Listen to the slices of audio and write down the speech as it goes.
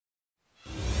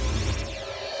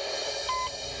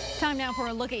Time now for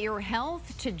a look at your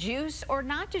health. To juice or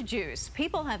not to juice?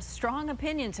 People have strong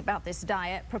opinions about this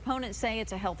diet. Proponents say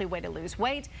it's a healthy way to lose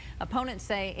weight. Opponents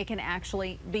say it can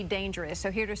actually be dangerous.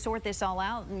 So here to sort this all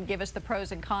out and give us the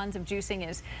pros and cons of juicing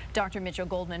is Dr. Mitchel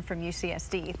Goldman from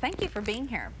UCSD. Thank you for being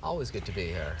here. Always good to be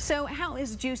here. So how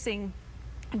is juicing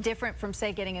different from,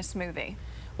 say, getting a smoothie?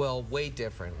 Well, way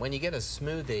different. When you get a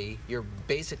smoothie, you're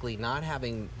basically not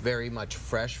having very much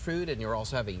fresh fruit, and you're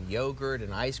also having yogurt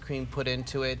and ice cream put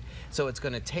into it. So it's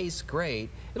going to taste great.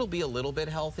 It'll be a little bit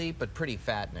healthy, but pretty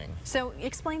fattening. So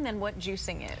explain then what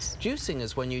juicing is. Juicing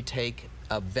is when you take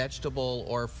a vegetable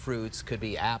or fruits, could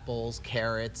be apples,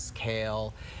 carrots,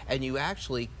 kale, and you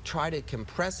actually try to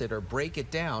compress it or break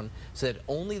it down so that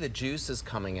only the juice is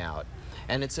coming out.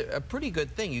 And it's a pretty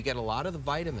good thing. You get a lot of the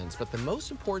vitamins, but the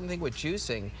most important thing with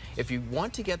juicing, if you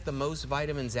want to get the most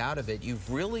vitamins out of it, you've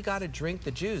really got to drink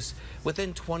the juice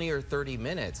within 20 or 30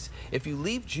 minutes. If you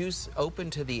leave juice open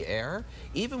to the air,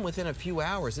 even within a few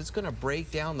hours, it's going to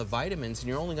break down the vitamins, and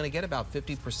you're only going to get about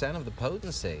 50% of the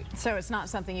potency. So it's not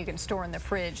something you can store in the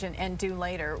fridge and do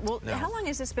later. Well, no. How long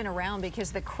has this been around?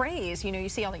 Because the craze, you know, you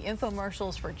see all the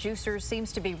infomercials for juicers,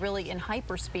 seems to be really in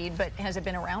hyperspeed, but has it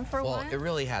been around for a while? Well, it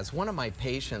really has. One of my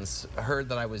patients heard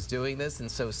that I was doing this, and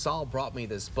so Saul brought me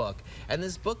this book, and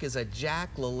this book is a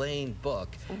Jack LaLanne book.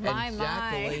 Jack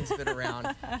LaLanne's been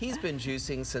around. He's been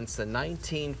juicing since the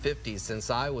 1950s,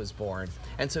 since I was born,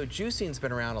 and so juicing's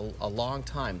been around a long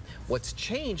time. What's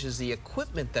changed is the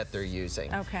equipment that they're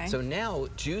using. Okay. So now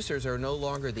juicers are no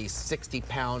longer these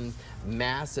 60-pound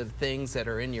massive things that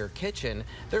are in your kitchen.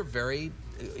 They're very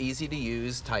easy to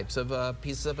use types of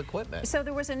pieces of equipment. So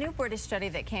there was a new British study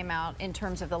that came out in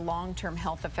terms of the long-term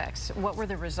health effects. What were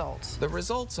the results? The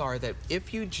results are that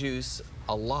if you juice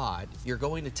a lot, you're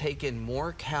going to take in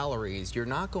more calories, you're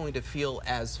not going to feel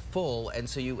as full, and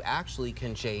so you actually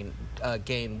can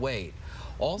gain weight.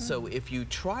 Also, if you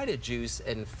try to juice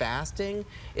in fasting,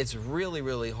 it's really,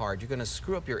 really hard. You're going to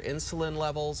screw up your insulin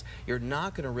levels. You're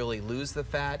not going to really lose the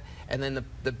fat. And then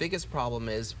the biggest problem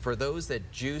is for those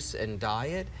that juice and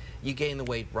diet, you gain the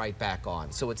weight right back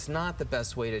on. So it's not the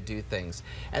best way to do things.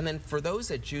 And then for those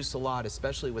that juice a lot,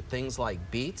 especially with things like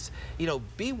beets, you know,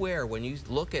 beware when you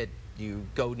look at you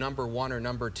go number 1 or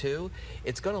number 2,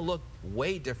 it's going to look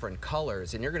way different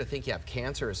colors, and you're going to think you have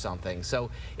cancer or something. So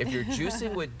if you're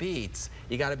juicing with beets,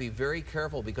 you got to be very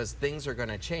careful because things are going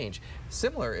to change.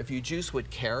 Similar, if you juice with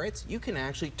carrots, you can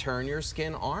actually turn your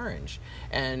skin orange,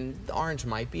 and orange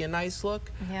might be a nice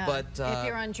look. Yeah, but if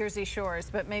you're on Jersey Shores,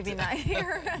 but maybe not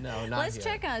here. No, not Let's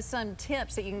here. check some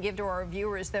tips that you can give to our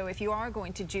viewers, though. If you are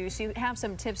going to juice, you have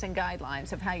some tips and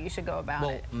guidelines of how you should go about it.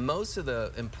 Well, most of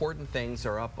the important things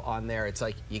are up on there. It's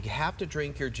like you have to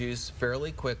drink your juice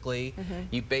fairly quickly.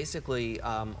 You basically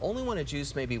only want to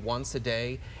juice maybe once a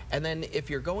day. And then if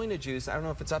you're going to juice, I don't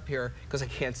know if it's up here because I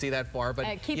can't see that far,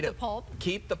 but keep the pulp.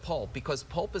 Keep the pulp, because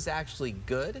pulp is actually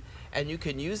good, and you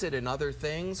can use it in other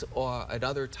things or in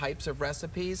other types of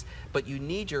recipes, but you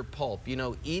need your pulp. You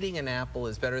know, eating an apple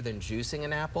is better than juicing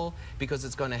an apple because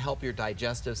it's going to help your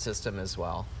digestive system as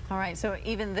well. All right, so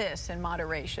even this in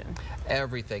moderation.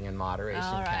 Everything in moderation.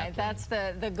 All right, Captain. That's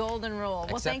the golden rule.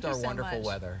 Well, Except thank you so much. our wonderful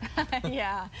weather.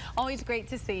 Yeah, always great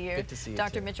to see you. Good to see you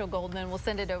Dr. too. Mitchel Goldman, we'll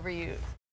send it over you.